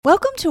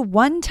Welcome to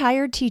One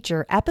Tired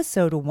Teacher,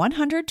 episode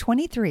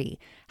 123,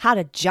 How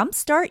to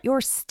Jumpstart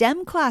Your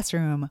STEM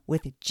Classroom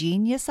with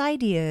Genius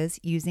Ideas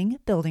Using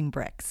Building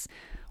Bricks,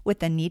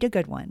 with Anita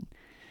Goodwin.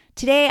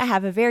 Today, I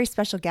have a very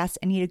special guest,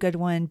 Anita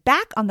Goodwin,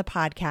 back on the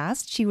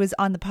podcast. She was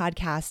on the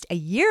podcast a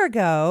year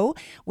ago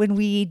when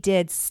we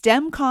did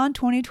STEMCon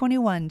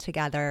 2021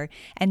 together,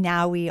 and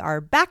now we are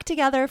back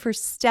together for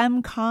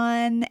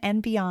STEMCon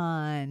and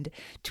beyond.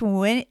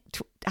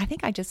 I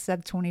think I just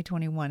said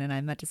 2021 and I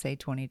meant to say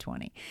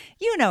 2020.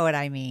 You know what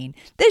I mean.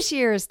 This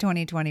year is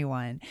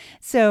 2021.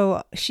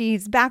 So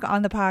she's back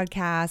on the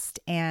podcast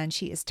and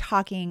she is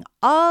talking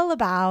all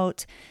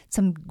about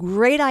some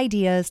great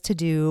ideas to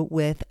do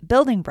with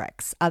building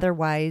bricks,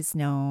 otherwise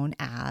known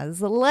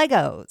as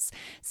Legos.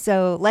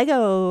 So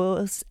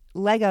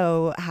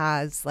Lego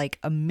has like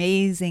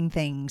amazing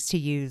things to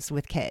use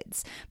with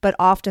kids, but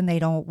often they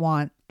don't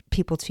want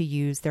people to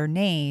use their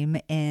name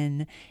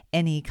in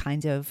any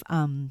kind of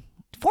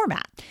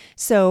format.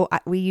 So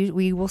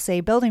we will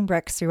say building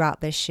bricks throughout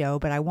this show,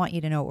 but I want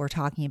you to know what we're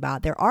talking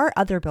about. There are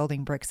other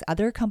building bricks,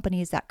 other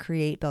companies that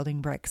create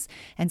building bricks.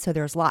 And so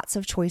there's lots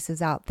of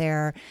choices out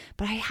there,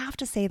 but I have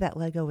to say that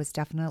Lego is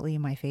definitely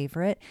my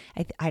favorite.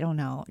 I don't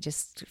know,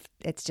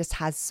 it just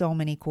has so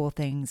many cool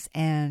things.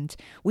 And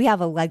we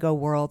have a Lego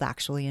world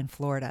actually in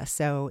Florida.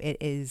 So it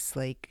is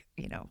like,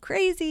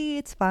 crazy.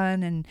 It's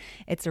fun and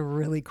it's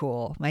really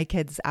cool. My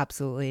kids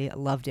absolutely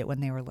loved it when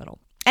they were little.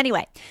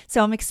 Anyway,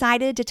 so I'm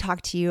excited to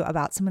talk to you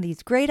about some of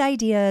these great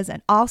ideas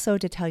and also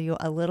to tell you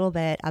a little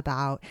bit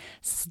about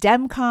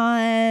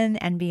STEMCon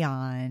and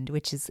beyond,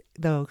 which is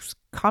the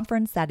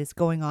conference that is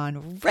going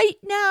on right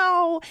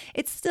now.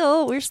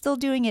 We're still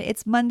doing it.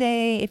 It's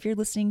Monday. If you're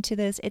listening to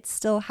this, it's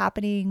still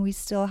happening. We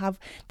still have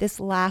this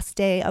last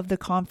day of the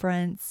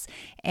conference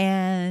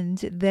and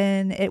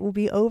then it will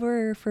be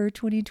over for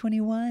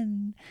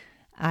 2021.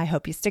 I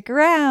hope you stick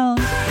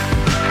around.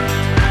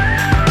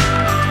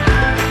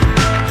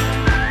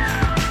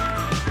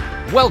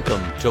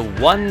 Welcome to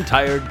One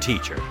Tired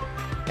Teacher.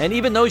 And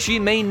even though she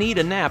may need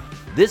a nap,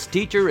 this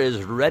teacher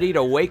is ready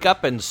to wake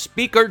up and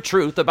speak her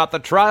truth about the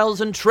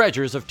trials and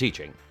treasures of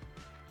teaching.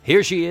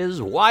 Here she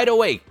is, wide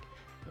awake.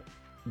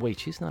 Wait,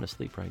 she's not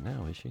asleep right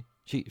now, is she?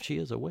 She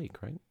is awake,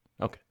 right?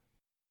 Okay.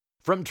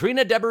 From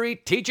Trina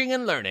Debery Teaching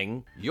and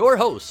Learning, your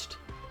host,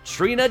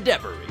 Trina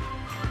Debery.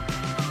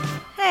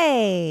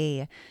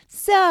 Hey,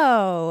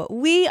 so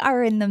we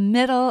are in the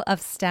middle of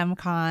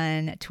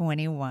STEMCon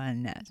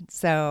 21.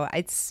 So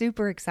it's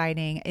super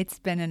exciting. It's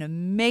been an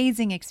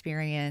amazing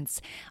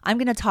experience. I'm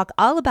going to talk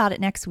all about it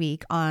next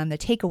week on the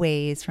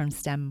takeaways from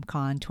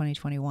STEMCon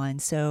 2021.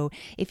 So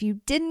if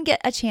you didn't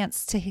get a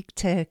chance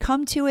to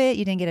come to it,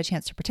 you didn't get a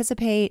chance to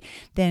participate,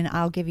 then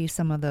I'll give you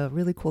some of the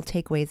really cool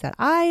takeaways that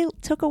I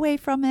took away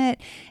from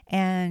it,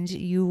 and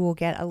you will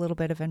get a little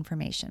bit of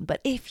information. But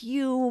if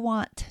you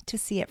want to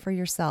see it for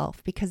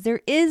yourself, because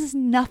there is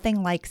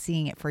nothing like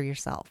seeing it for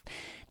yourself,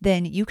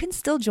 then you can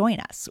still join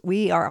us.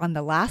 We are on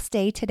the last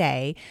day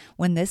today.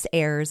 When this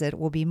airs, it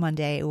will be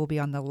Monday. It will be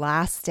on the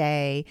last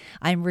day.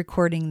 I'm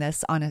recording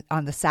this on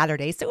the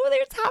Saturday, so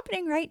it's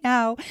happening right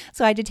now.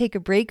 So I had to take a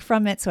break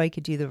from it so I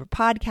could do the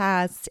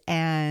podcast,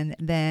 and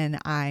then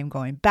I'm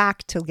going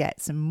back to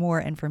get some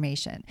more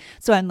information.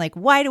 So I'm like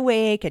wide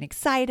awake and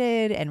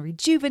excited and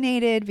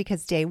rejuvenated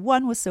because day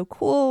one was so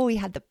cool. We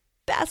had the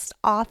best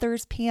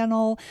authors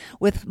panel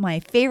with my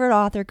favorite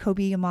author,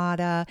 Kobe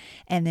Yamada,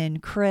 and then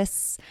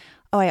Chris.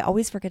 Oh, I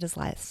always forget his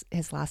last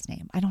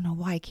name. I don't know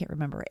why I can't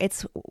remember.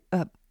 It's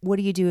what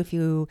do you do if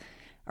you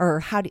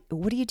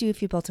what do you do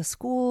if you built a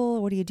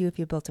school? What do you do if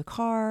you built a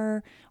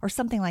car? Or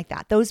something like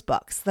that. Those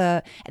books,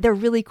 they're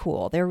really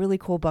cool. They're really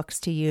cool books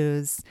to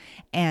use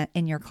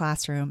in your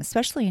classroom,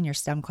 especially in your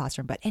STEM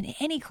classroom, but in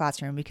any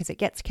classroom, because it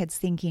gets kids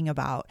thinking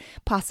about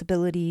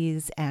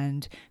possibilities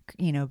and,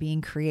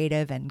 being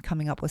creative and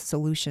coming up with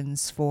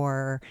solutions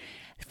for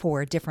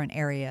different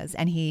areas.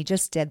 And he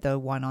just did the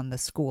one on the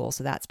school.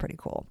 So that's pretty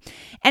cool.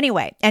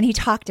 Anyway, and he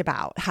talked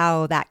about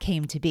how that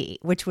came to be,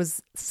 which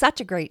was such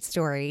a great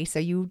story. So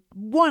you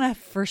want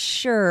to, for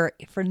sure,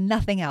 for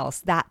nothing else,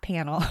 that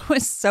panel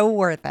was so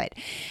worth it.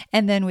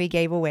 And then we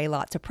gave away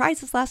lots of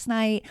prizes last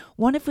night,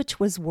 one of which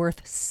was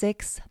worth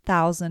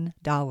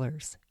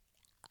 $6,000.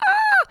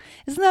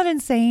 Isn't that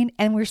insane?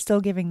 And we're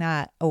still giving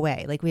that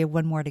away. Like we have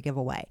one more to give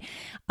away.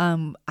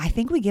 I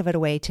think we give it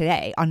away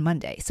today on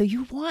Monday. So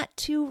you want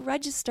to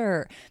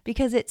register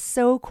because it's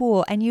so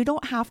cool. And you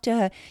don't have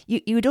to,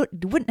 you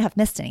wouldn't have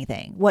missed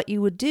anything. What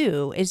you would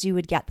do is you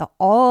would get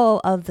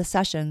all of the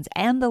sessions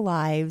and the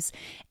lives,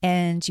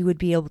 and you would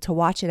be able to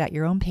watch it at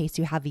your own pace.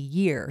 You have a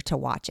year to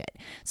watch it.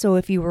 So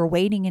if you were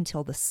waiting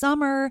until the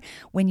summer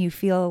when you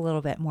feel a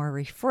little bit more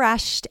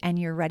refreshed and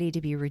you're ready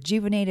to be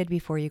rejuvenated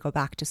before you go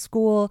back to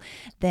school,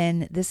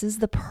 then this is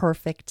the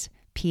perfect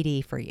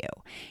PD for you,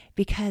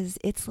 because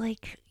it's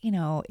like,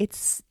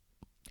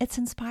 It's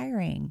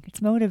inspiring.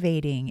 It's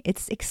motivating.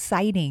 It's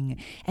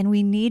exciting. And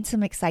we need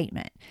some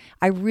excitement.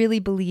 I really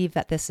believe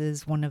that this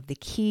is one of the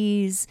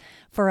keys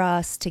for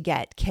us to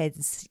get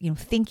kids,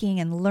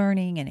 thinking and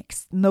learning and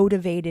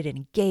motivated and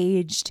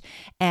engaged.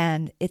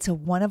 And it's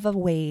one of the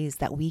ways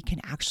that we can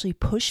actually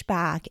push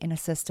back in a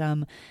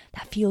system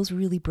that feels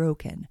really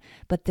broken.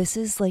 But this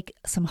is like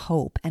some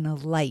hope and a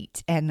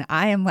light. And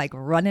I am like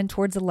running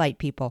towards the light,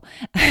 people.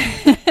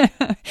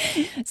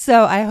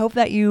 So I hope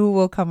that you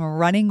will come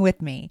running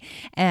with me.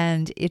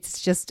 And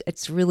it's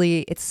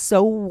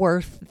so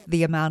worth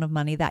the amount of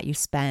money that you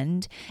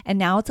spend. And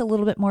now it's a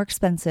little bit more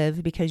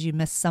expensive because you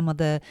missed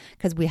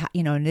because we,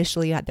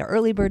 initially you had the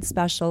early bird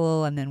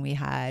special, and then we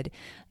had,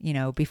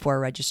 before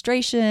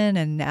registration.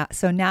 And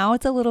now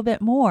it's a little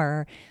bit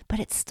more, but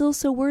it's still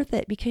so worth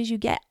it because you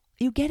get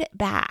it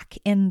back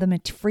in the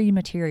free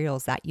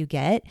materials that you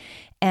get.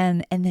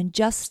 And then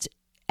just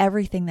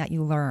everything that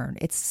you learn.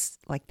 It's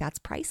like, that's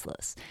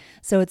priceless.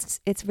 So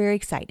it's very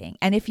exciting.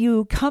 And if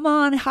you hop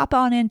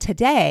on in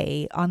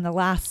today on the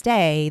last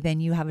day,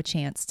 then you have a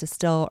chance to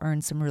still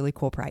earn some really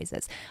cool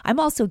prizes. I'm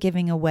also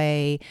giving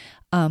away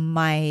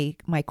my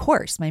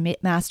course, my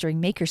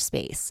Mastering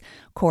Makerspace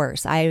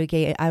course. I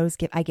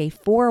gave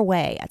 4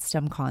 away at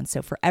STEMCon.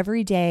 So for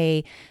every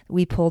day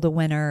we pulled a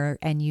winner,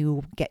 and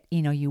you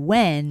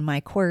win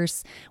my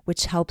course,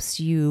 which helps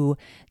you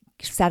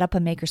set up a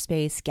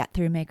makerspace, get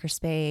through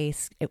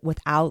makerspace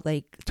without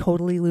like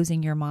totally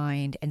losing your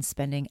mind and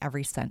spending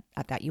every cent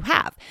that you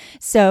have.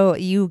 So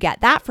you get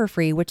that for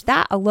free, which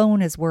that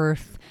alone is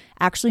worth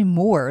actually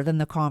more than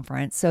the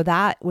conference. So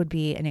that would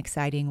be an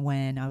exciting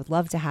win. I would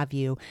love to have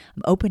you.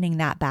 I'm opening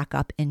that back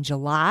up in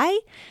July.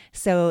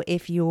 So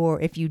if you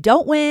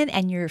don't win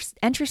and you're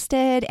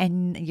interested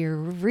and you're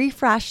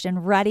refreshed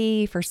and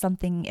ready for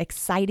something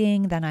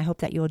exciting, then I hope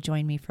that you'll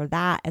join me for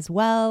that as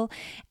well.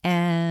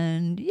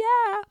 And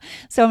yeah,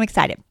 so I'm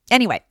excited.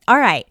 Anyway, all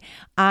right.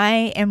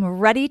 I am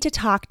ready to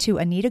talk to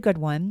Anita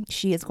Goodwin.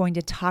 She is going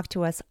to talk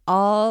to us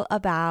all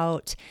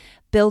about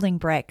building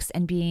bricks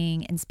and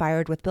being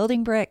inspired with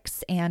building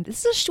bricks. And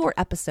this is a short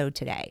episode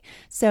today.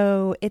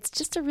 So it's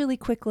just a really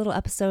quick little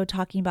episode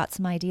talking about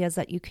some ideas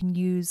that you can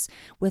use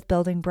with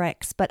building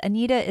bricks. But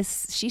Anita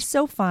she's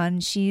so fun.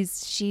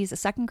 She's a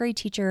second grade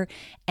teacher,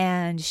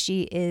 and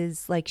she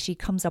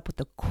comes up with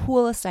the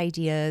coolest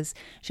ideas.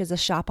 She has a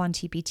shop on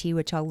TPT,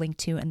 which I'll link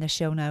to in the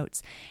show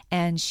notes.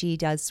 And she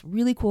does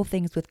really cool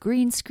things with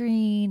green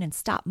screen and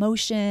stop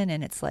motion.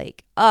 And it's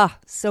like,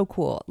 so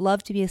cool.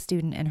 Love to be a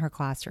student in her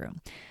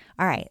classroom.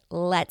 All right,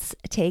 let's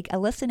take a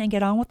listen and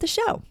get on with the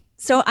show.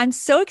 So I'm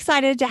so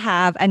excited to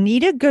have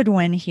Anita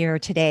Goodwin here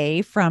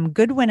today from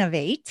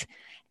Goodwinovate.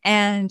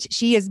 And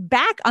she is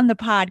back on the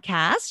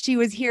podcast. She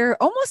was here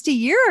almost a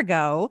year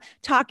ago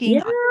talking.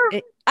 Yeah.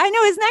 I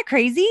know, isn't that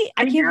crazy?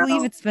 I can't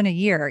believe it's been a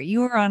year.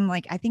 You were on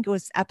I think it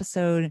was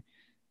episode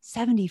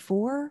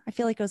 74. I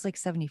feel like it was like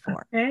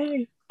 74.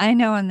 Okay. I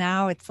know. And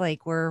now it's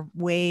like, we're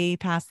way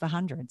past the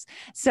hundreds.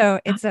 So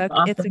it's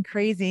awesome. It's a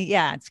crazy.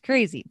 Yeah, it's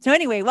crazy. So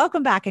anyway,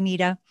 welcome back,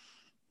 Anita.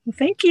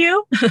 Thank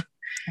you.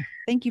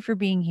 Thank you for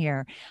being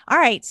here. All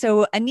right.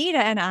 So Anita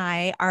and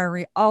I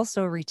are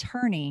also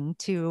returning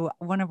to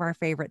one of our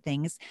favorite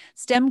things,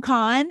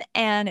 STEMCon,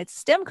 and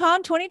it's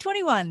STEMCon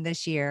 2021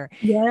 this year.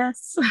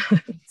 Yes.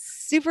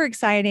 Super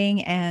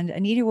exciting. And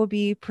Anita will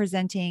be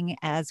presenting,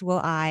 as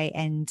will I,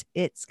 and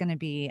it's going to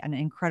be an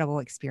incredible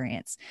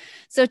experience.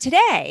 So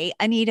today,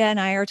 Anita and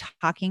I are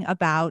talking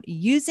about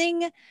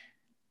using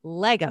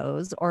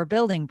Legos or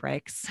building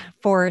bricks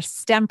for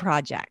STEM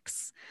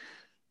projects.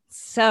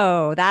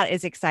 So that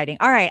is exciting.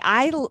 All right.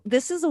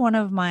 This is one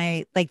of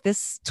my,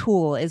 this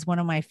tool is one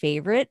of my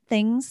favorite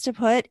things to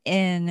put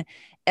in,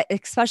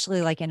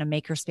 especially like in a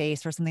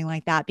makerspace or something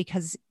like that,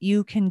 because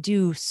you can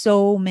do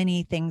so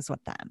many things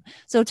with them.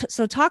 So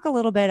talk a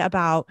little bit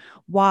about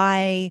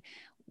why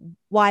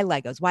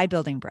Legos, why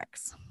building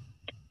bricks?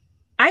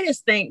 I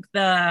just think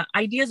the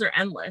ideas are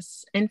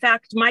endless. In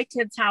fact, my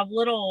kids have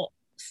little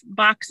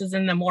boxes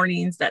in the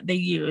mornings that they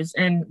use,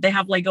 and they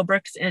have Lego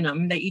bricks in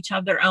them. They each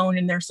have their own,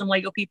 and there's some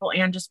Lego people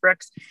and just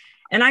bricks.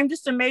 And I'm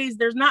just amazed.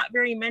 There's not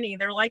very many.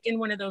 They're like in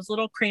one of those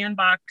little crayon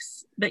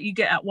box that you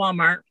get at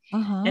Walmart.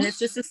 Uh-huh. And it's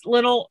just this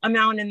little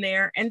amount in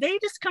there. And they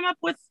just come up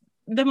with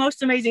the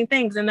most amazing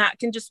things. And that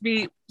can just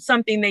be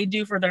something they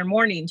do for their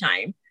morning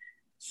time.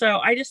 So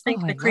I just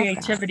think the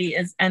creativity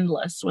is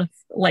endless with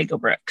Lego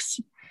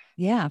bricks.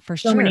 Yeah, for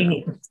so sure.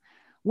 Many.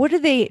 What do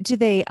they,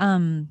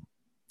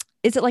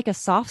 is it like a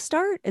soft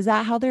start? Is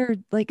that how they're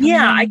like?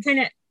 Yeah, I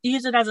kind of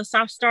use it as a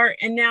soft start.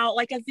 And now,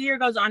 like, as the year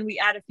goes on, we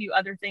add a few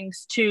other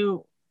things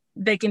too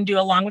they can do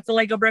along with the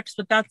Lego bricks,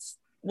 but that's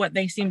what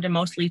they seem to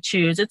mostly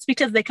choose. It's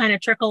because they kind of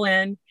trickle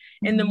in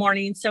the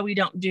morning. So we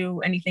don't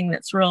do anything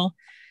that's real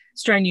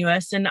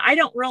strenuous. And I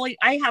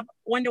have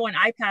one-to-one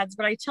iPads,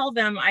 but I tell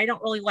them I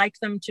don't really like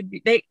them to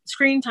be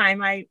screen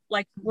time. I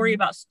worry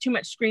about too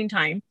much screen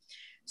time.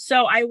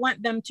 So I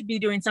want them to be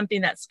doing something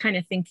that's kind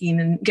of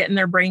thinking and getting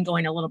their brain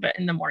going a little bit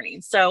in the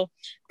morning. So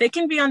they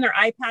can be on their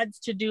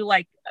iPads to do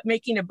like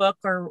making a book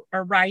or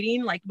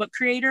writing, like book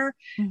creator.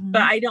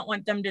 But I don't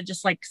want them to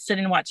just like sit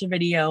and watch a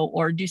video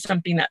or do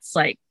something that's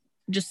like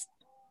just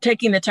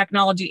taking the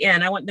technology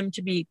in. I want them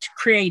to be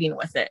creating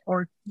with it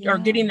or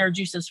getting their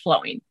juices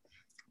flowing.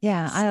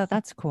 Yeah,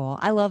 that's cool.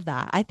 I love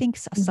that. I think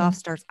soft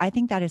starts, I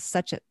think that is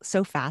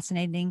so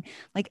fascinating.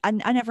 Like I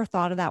never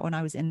thought of that when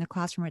I was in the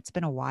classroom. It's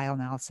been a while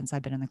now since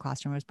I've been in the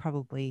classroom. It was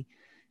probably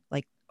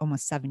like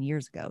almost 7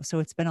 years ago. So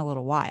it's been a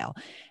little while.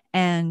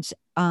 And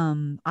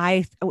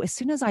as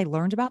soon as I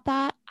learned about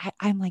that,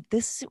 I'm like,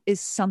 this is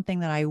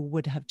something that I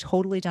would have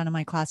totally done in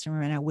my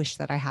classroom. And I wish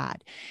that I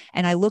had.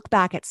 And I look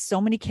back at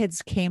so many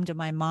kids came to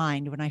my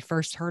mind when I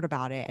first heard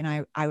about it.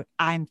 And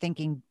I'm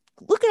thinking,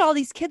 look at all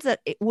these kids that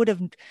it would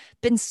have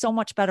been so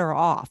much better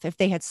off if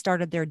they had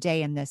started their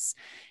day in this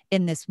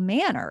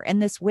manner, in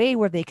this way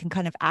where they can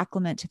kind of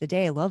acclimate to the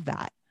day. I love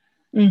that.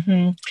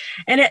 And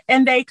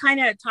they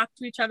kind of talk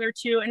to each other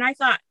too. And I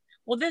thought,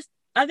 well, this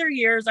other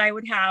years I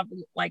would have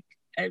like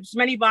as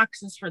many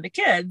boxes for the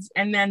kids,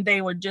 and then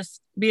they would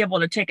just be able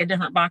to take a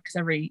different box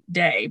every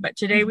day. But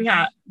today we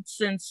have,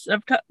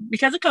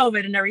 because of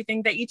COVID and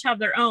everything, they each have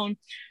their own.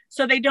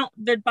 So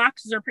the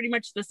boxes are pretty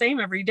much the same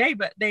every day,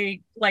 but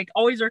they like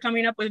always are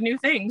coming up with new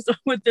things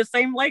with the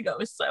same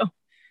Legos. So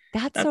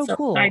that's so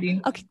cool.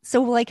 Exciting. Okay.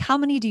 So like, how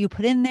many do you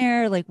put in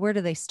there? Like, where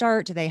do they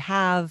start? Do they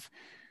have,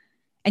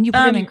 and you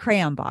put them in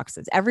crayon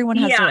boxes. Everyone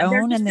has their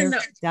own, and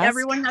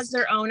everyone has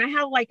their own. I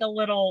have like a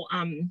little,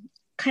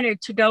 kind of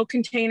to-go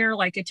container,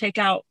 like a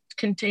takeout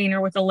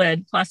container with a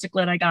lid, plastic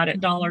lid I got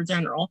at Dollar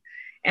General.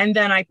 And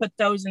then I put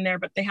those in there,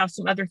 but they have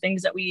some other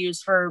things that we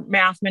use for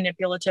math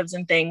manipulatives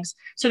and things.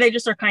 So they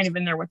just are kind of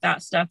in there with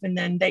that stuff. And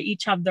then they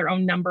each have their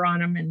own number on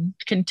them and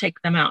can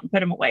take them out and put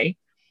them away.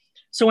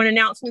 So when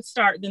announcements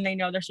start, then they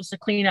know they're supposed to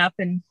clean up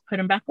and put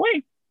them back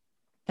away.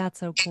 That's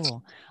so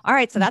cool. All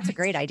right. So that's a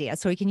great idea.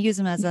 So we can use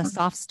them as a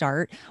soft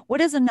start.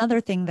 What is another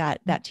thing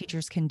that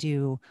teachers can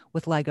do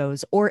with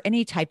Legos or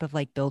any type of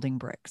like building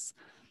bricks?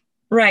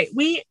 Right.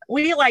 We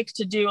like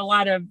to do a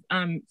lot of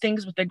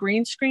things with the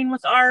green screen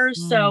with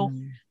ours. So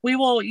we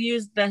will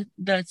use the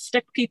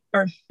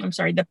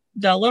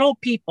little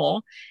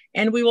people,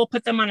 and we will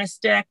put them on a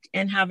stick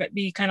and have it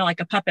be kind of like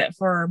a puppet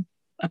for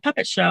a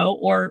puppet show,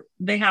 or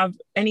they have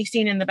any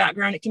scene in the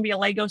background. It can be a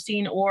Lego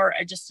scene or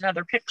just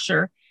another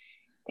picture.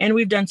 And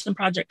we've done some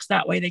projects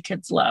that way the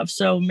kids love.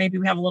 So maybe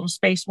we have a little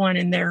space one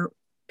and their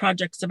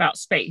projects about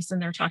space, and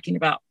they're talking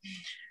about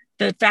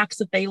the facts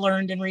that they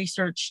learned and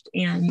researched,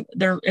 and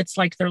it's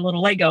like their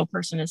little Lego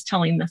person is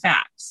telling the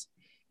facts.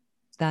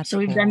 So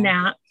we've done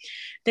that.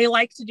 They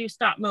like to do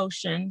stop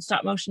motion.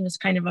 Stop motion is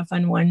kind of a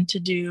fun one to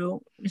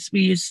do. We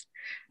use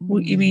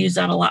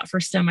that a lot for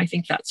STEM. I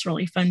think that's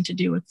really fun to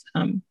do with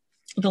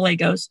the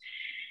Legos.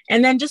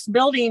 And then just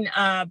building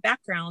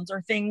backgrounds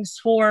or things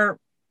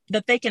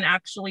that they can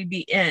actually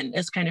be in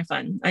is kind of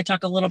fun. I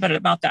talk a little bit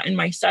about that in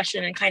my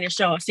session and kind of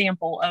show a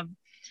sample of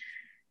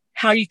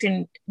how you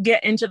can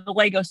get into the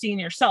Lego scene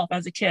yourself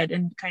as a kid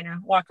and kind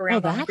of walk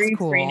around on the green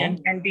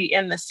screen and be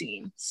in the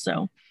scene.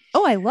 So,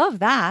 I love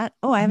that.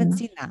 I haven't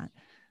seen that.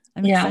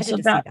 I'm excited to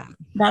see that.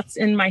 That's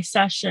in my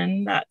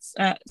session. That's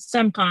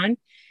STEMCon.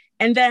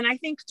 And then I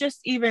think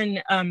just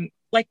even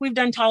like we've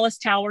done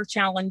tallest tower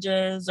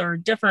challenges or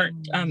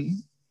different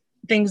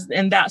things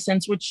in that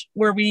sense,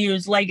 where we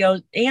use Lego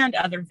and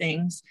other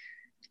things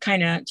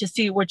kind of to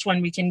see which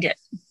one we can get,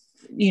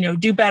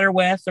 do better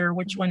with, or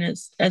which one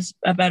is as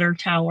a better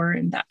tower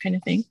and that kind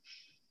of thing.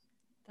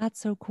 That's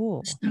so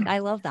cool. I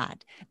love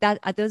that.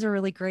 Those are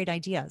really great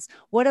ideas.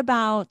 What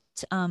about,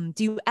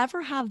 do you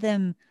ever have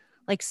them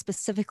like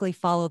specifically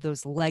follow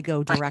those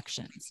Lego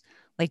directions?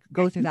 Like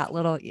go through that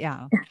little,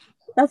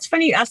 That's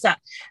funny you asked that.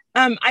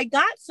 I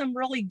got some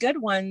really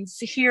good ones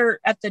here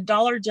at the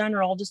Dollar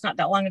General just not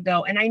that long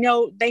ago. And I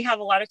know they have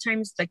a lot of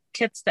times the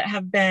kits that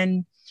have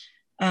been,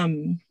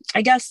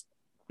 I guess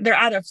they're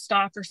out of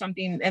stock or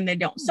something and they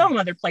don't sell them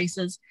other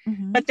places,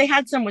 but they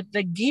had some with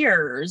the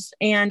gears.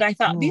 And I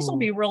thought these will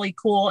be really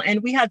cool.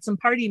 And we had some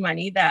party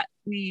money that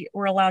we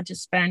were allowed to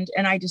spend.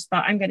 And I just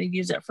thought I'm going to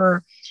use it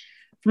for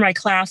my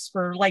class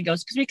for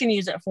Legos, because we can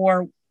use it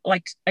for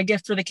like a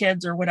gift for the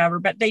kids or whatever,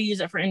 but they use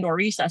it for indoor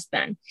recess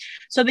then.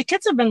 So the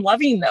kids have been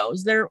loving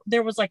those. There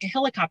was like a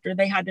helicopter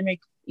they had to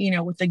make,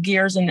 with the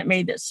gears, and it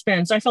made it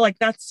spin. So I feel like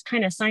that's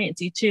kind of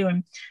sciencey too.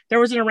 And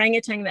there was an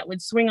orangutan that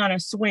would swing on a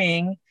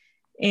swing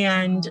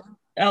and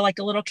like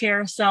a little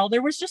carousel.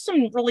 There was just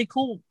some really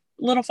cool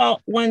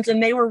little ones,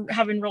 and they were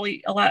having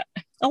really a lot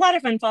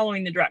of fun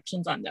following the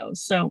directions on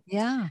those. So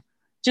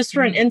just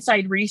for an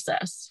inside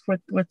recess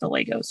with the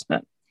Legos,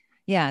 but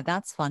yeah,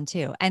 that's fun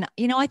too. And,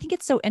 I think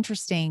it's so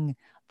interesting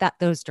that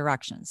those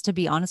directions, to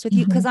be honest with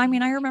you, because I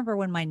remember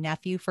when my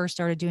nephew first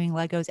started doing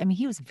Legos,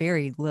 he was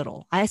very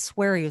little. I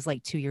swear he was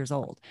like 2 years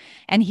old,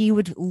 and he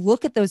would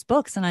look at those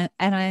books, and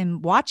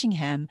I'm watching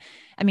him.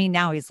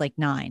 Now he's like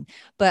 9,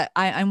 but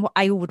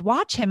I would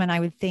watch him and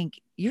I would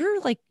think,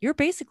 you're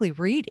basically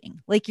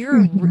reading, like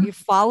you're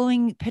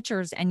following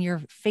pictures and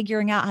you're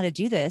figuring out how to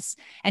do this.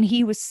 And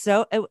he was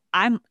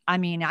I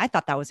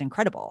thought that was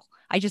incredible.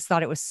 I just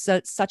thought it was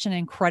such an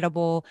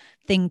incredible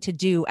thing to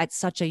do at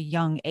such a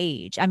young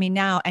age. I mean,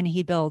 now, and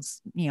he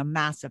builds,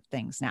 massive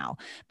things now,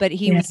 but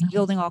he was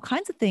building all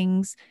kinds of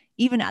things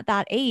even at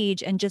that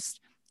age, and just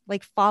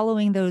like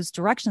following those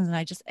directions.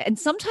 And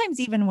sometimes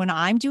even when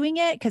I'm doing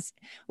it,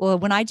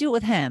 when I do it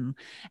with him,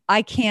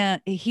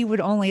 he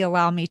would only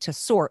allow me to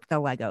sort the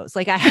Legos.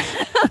 Like I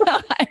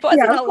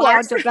wasn't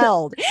allowed to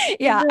build.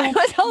 Yeah. I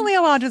was only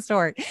allowed to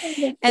sort.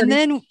 And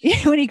then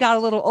when he got a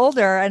little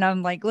older and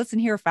I'm like, listen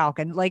here,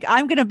 Falcon, like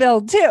I'm going to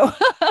build too.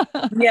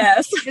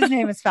 Yes. His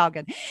name is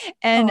Falcon.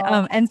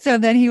 And so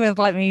then he would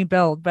let me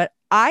build, but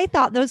I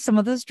thought some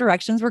of those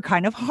directions were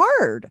kind of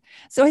hard.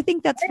 So I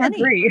think that's funny.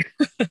 Agree.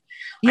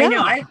 Yeah. I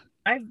know.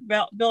 I've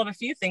built a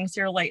few things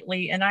here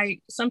lately, and I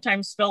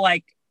sometimes feel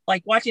like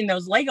watching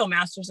those Lego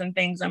Masters and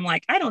things. I'm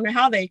like, I don't know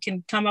how they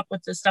can come up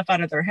with this stuff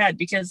out of their head,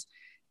 because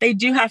they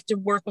do have to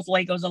work with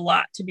Legos a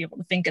lot to be able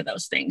to think of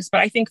those things.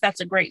 But I think that's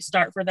a great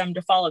start for them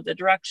to follow the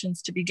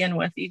directions to begin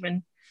with,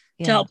 even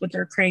to help with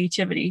their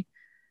creativity,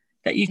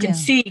 that you can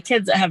see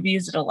kids that have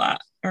used it a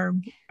lot are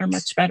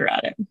much better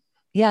at it.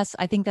 Yes,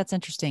 I think that's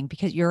interesting,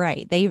 because you're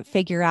right. They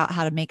figure out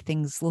how to make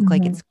things look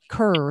like it's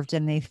curved,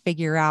 and they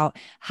figure out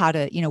how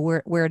to,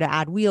 where to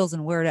add wheels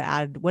and where to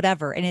add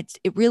whatever. And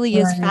it really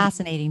is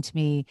fascinating to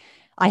me.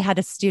 I had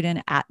a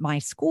student at my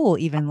school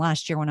even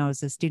last year when I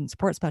was a student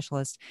support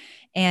specialist,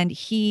 and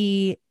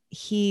he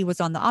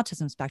was on the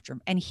autism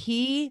spectrum, and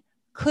he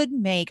could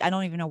make, I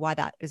don't even know why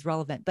that is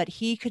relevant, but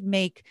he could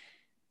make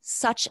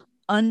such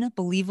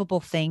unbelievable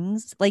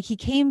things. Like he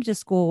came to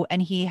school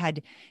and he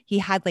had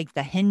like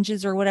the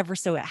hinges or whatever.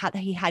 So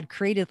he had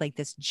created like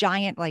this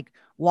giant, like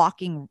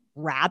walking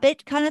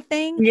rabbit kind of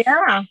thing.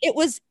 Yeah. It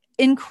was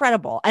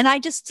incredible. And I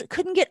just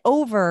couldn't get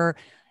over,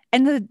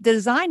 and the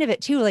design of it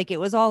too, like it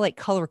was all like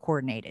color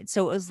coordinated.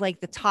 So it was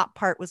like the top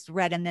part was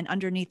red, and then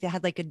underneath it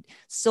had like a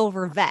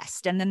silver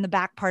vest. And then the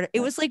back part, it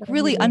was like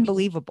really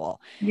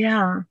unbelievable.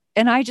 Yeah.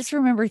 And I just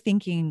remember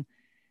thinking,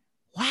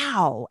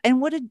 wow.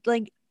 And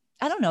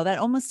I don't know, that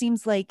almost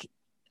seems like,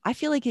 I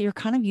feel like you're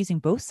kind of using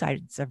both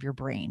sides of your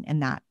brain in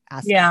that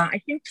aspect. Yeah, I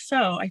think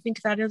so. I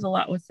think that is a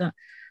lot with the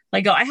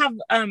Lego. I have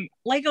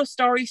Lego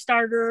story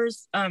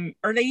starters,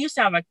 or they used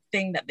to have a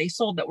thing that they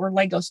sold that were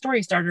Lego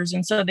story starters.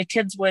 And so the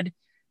kids would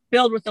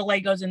build with the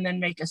Legos and then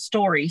make a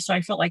story. So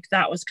I felt like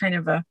that was kind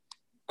of a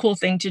cool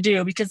thing to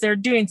do, because they're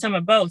doing some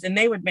of both, and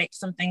they would make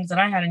some things that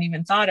I hadn't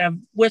even thought of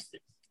with,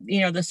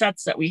 the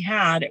sets that we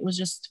had. It was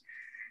just,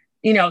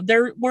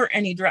 there weren't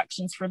any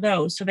directions for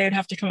those. So they would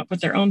have to come up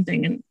with their own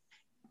thing. And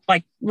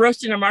like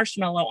roasting a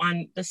marshmallow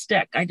on the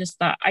stick, I just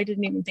thought, I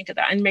didn't even think of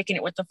that, and making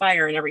it with the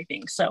fire and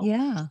everything. So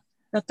yeah,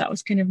 that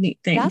was kind of neat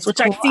things. That's which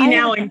cool. I see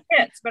now in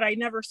kits, but I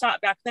never saw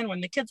it back then when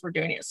the kids were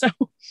doing it. So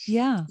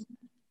yeah,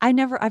 I've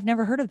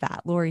never heard of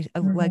that, Lori, a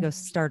Lego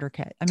starter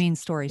kit. I mean,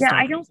 story. Yeah,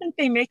 starters. I don't think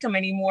they make them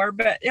anymore,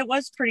 but it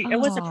was pretty. It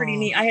was a pretty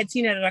neat. I had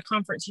seen it at a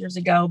conference years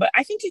ago, but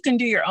I think you can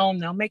do your own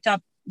though.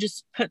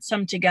 Just put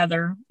some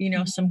together,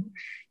 some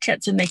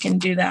kits, and they can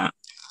do that.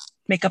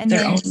 Make up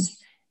their own.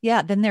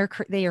 Yeah, then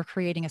they are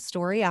creating a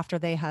story after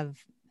they have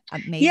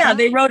made. Yeah, that?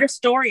 They wrote a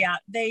story out.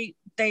 They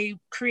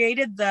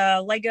created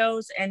the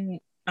Legos, and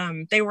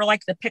they were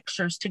like the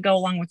pictures to go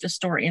along with the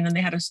story, and then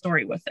they had a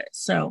story with it.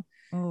 So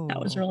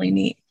that was really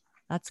neat.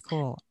 That's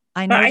cool.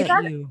 I know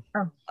that you.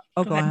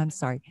 Oh, go on. I'm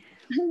sorry.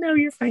 No,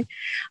 you're fine.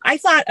 I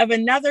thought of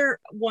another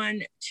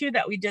one too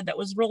that we did that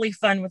was really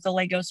fun with the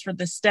Legos for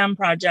the STEM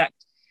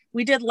project.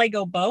 We did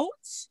Lego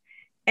boats,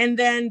 and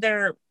then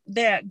their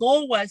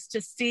goal was to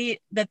see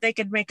that they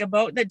could make a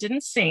boat that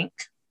didn't sink.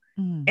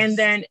 And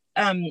then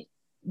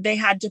they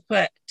had to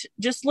put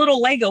just little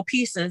Lego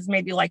pieces,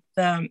 maybe like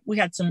we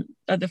had some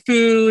of the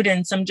food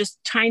and some just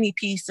tiny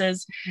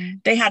pieces.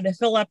 They had to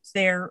fill up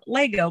their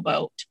Lego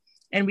boat,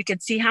 and we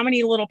could see how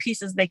many little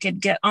pieces they could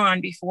get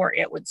on before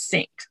it would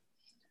sink.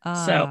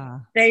 So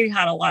they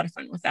had a lot of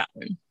fun with that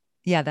one.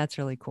 Yeah, that's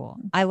really cool.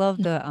 I love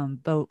the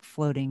boat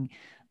floating,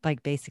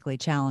 like basically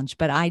challenge,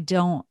 but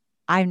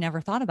I've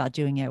never thought about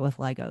doing it with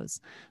Legos.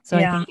 So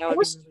I think that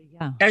was,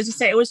 I was to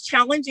say, it was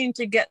challenging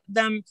to get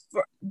them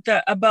for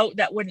a boat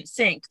that wouldn't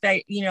sink,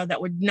 that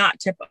would not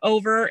tip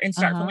over and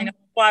start filling up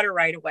with water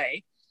right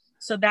away.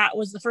 So that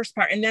was the first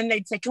part. And then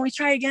they'd say, can we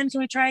try again?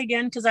 Can we try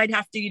again? Because I'd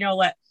have to,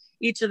 let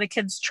each of the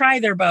kids try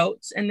their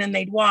boats, and then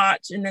they'd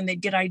watch, and then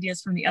they'd get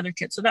ideas from the other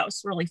kids. So that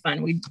was really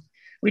fun.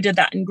 We did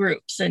that in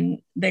groups, and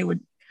they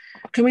would,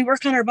 can we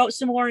work on our boat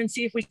some more and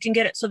see if we can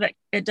get it so that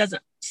it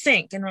doesn't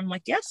sink? And I'm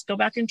like, yes, go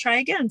back and try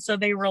again. So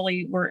they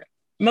really were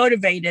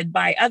motivated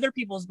by other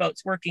people's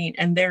boats working,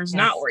 and theirs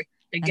not working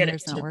to get it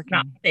to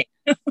not sink.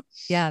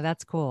 Yeah,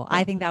 that's cool.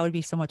 I think that would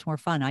be so much more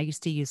fun. I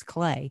used to use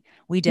clay.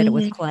 We did it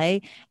with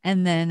clay,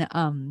 and then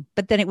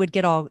but then it would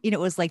get all, it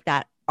was like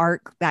that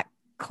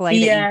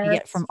clay that you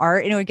get from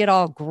art, and it would get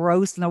all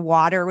gross, and the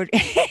water would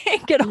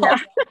get all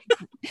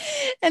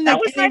and then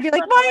they'd be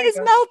like, mine is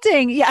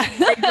melting. Yeah.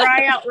 They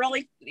dry out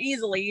really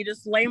easily. You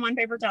just lay them on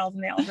paper towels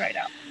and they all dried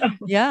out.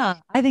 Yeah,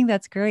 I think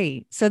that's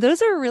great. So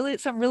those are really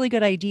some really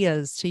good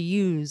ideas to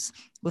use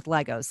with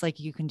Legos. Like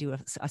you can do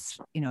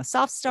a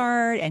soft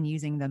start and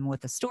using them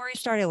with a story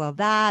start. I love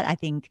that. I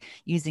think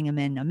using them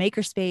in a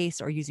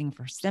makerspace or using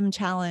for STEM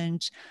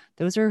challenge.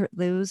 Those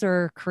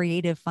are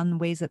creative, fun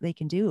ways that they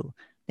can do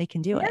it.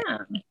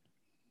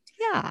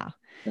 Yeah.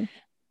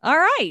 All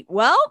right.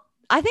 Well,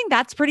 I think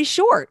that's pretty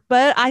short,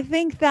 but I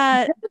think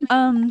that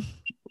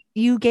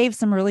you gave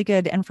some really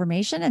good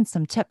information and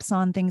some tips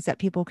on things that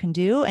people can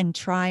do and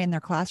try in their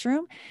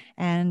classroom.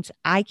 And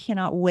I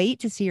cannot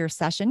wait to see your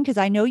session because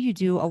I know you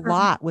do a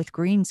lot with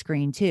green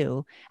screen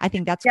too. I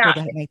think that's cool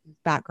to make these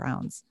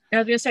backgrounds. I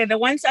was going to say the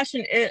one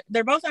session,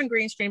 they're both on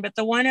green screen, but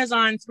the one is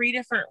on 3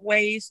 different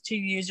ways to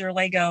use your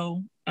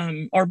Lego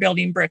or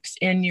building bricks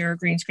in your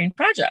green screen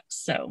projects.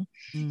 So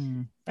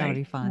that would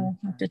be fun.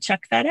 I'll have to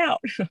check that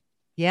out.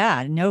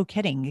 Yeah, no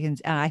kidding.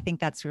 I think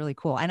that's really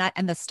cool.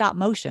 And the stop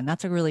motion,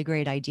 that's a really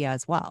great idea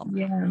as well.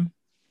 Yeah.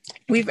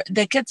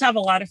 The kids have a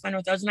lot of fun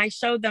with those. And I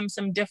showed them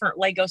some different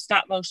Lego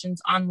stop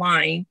motions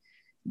online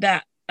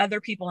that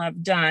other people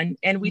have done.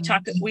 And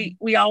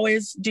we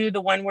always do the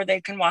one where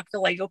they can walk the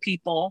Lego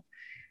people,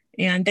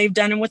 and they've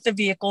done them with the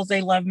vehicles.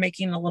 They love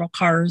making the little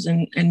cars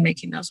and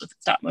making those with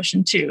stop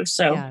motion too.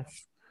 So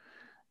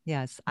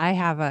Yes, I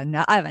have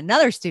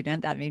another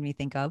student that made me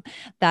think of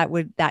that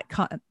would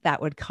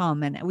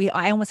come, and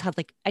I almost had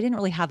I didn't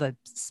really have a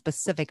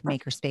specific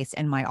makerspace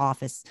in my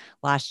office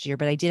last year,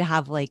 but I did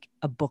have like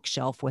a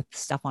bookshelf with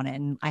stuff on it,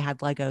 and I had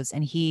Legos,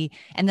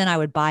 and then I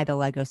would buy the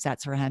Lego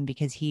sets for him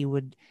because he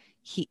would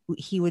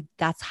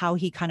that's how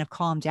he kind of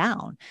calmed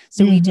down.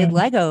 So we did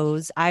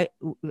Legos. I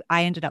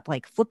ended up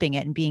flipping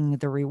it and being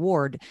the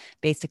reward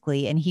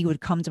basically. And he would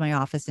come to my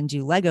office and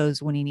do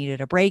Legos when he needed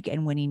a break.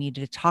 And when he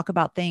needed to talk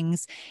about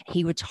things,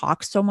 he would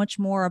talk so much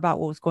more about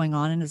what was going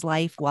on in his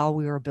life while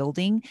we were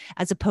building,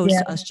 as opposed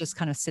to us just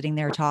kind of sitting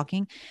there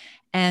talking.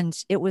 And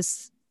it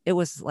was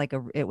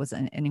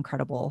an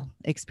incredible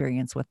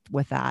experience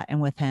with that. And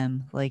with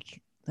him,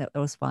 it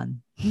was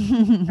fun.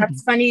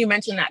 That's funny you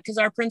mentioned that, because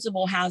our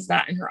principal has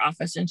that in her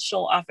office, and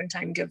she'll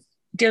oftentimes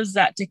gives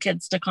that to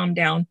kids to calm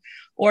down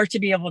or to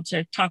be able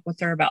to talk with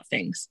her about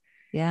things.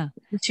 Yeah.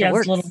 She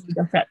has little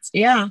sets.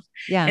 Yeah.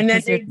 Yeah. And then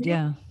as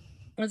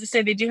I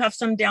say, they do have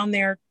some down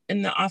there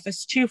in the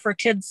office too for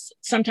kids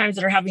sometimes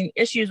that are having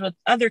issues with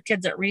other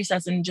kids at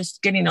recess and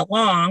just getting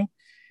along,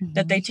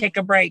 that they take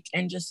a break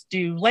and just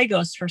do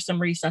Legos for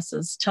some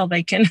recesses till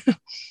they can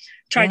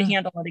try to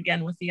handle it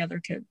again with the other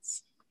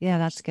kids. Yeah,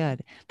 that's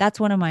good. That's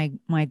one of my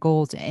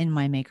goals in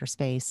my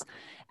makerspace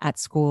at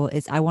school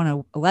is I want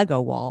a Lego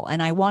wall.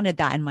 And I wanted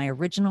that in my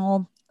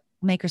original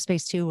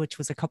makerspace too, which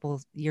was a couple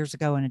of years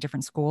ago in a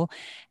different school.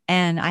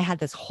 And I had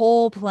this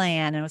whole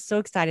plan and I was so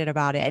excited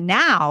about it. And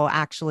now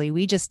actually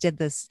we just did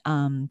this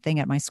thing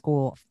at my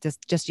school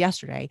just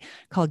yesterday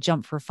called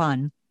Jump for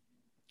Fun.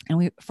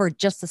 And for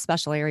just the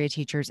special area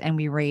teachers, and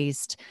we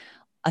raised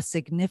a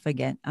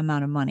significant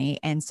amount of money.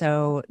 And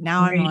so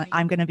now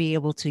I'm going to be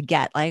able to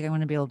I'm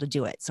going to be able to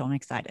do it. So I'm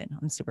excited.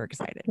 I'm super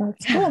excited.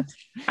 That's cool.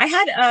 I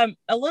had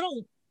a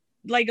little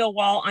Lego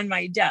wall on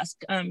my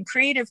desk.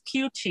 Creative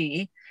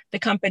QT, the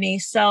company,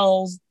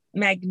 sells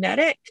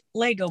magnetic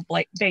Lego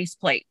base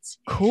plates.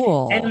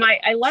 Cool. And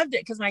I loved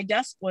it because my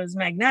desk was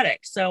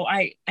magnetic. So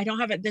I don't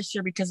have it this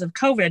year because of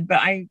COVID, but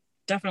I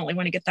definitely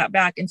want to get that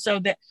back. And so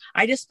that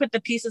I just put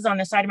the pieces on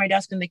the side of my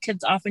desk, and the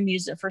kids often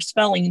use it for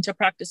spelling, to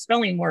practice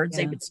spelling words.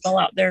 They would spell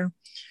out their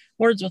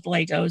words with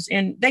Legos,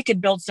 and they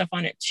could build stuff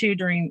on it too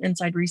during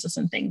inside recess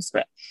and things.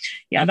 But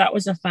yeah, that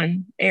was a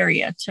fun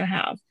area to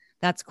have.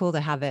 That's cool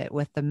to have it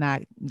with the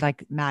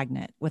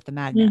magnet with the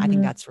magnet. I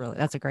think that's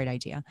a great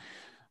idea.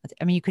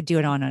 I mean, you could do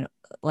it on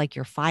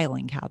your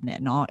filing cabinet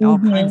and all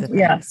kinds of things.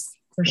 Yes,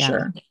 for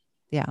sure.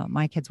 Yeah.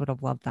 My kids would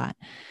have loved that.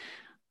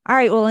 All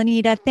right. Well,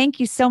 Anita, thank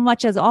you so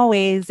much as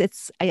always.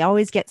 I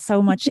always get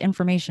so much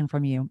information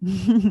from you.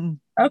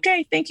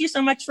 Okay. Thank you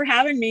so much for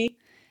having me.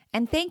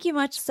 And thank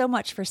you so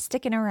much for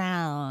sticking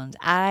around.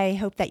 I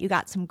hope that you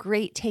got some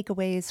great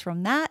takeaways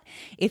from that.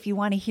 If you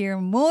want to hear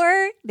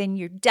more, then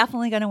you're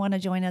definitely going to want to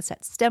join us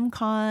at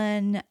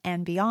STEMCon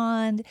and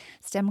beyond,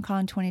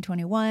 STEMCon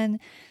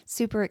 2021.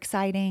 Super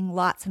exciting,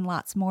 lots and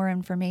lots more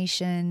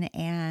information,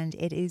 and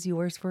it is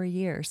yours for a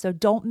year. So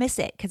don't miss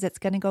it, because it's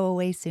going to go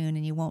away soon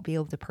and you won't be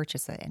able to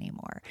purchase it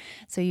anymore.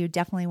 So you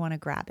definitely want to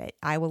grab it.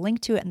 I will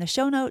link to it in the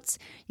show notes.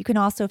 You can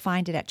also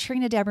find it at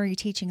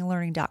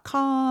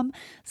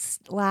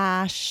TrinaDemery.com/STEMCon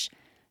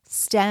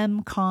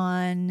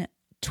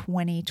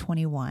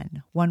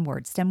 2021. One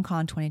word,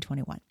 STEMCon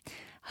 2021.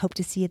 Hope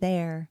to see you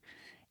there.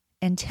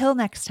 Until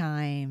next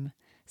time,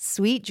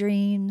 sweet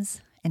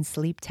dreams and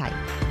sleep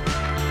tight.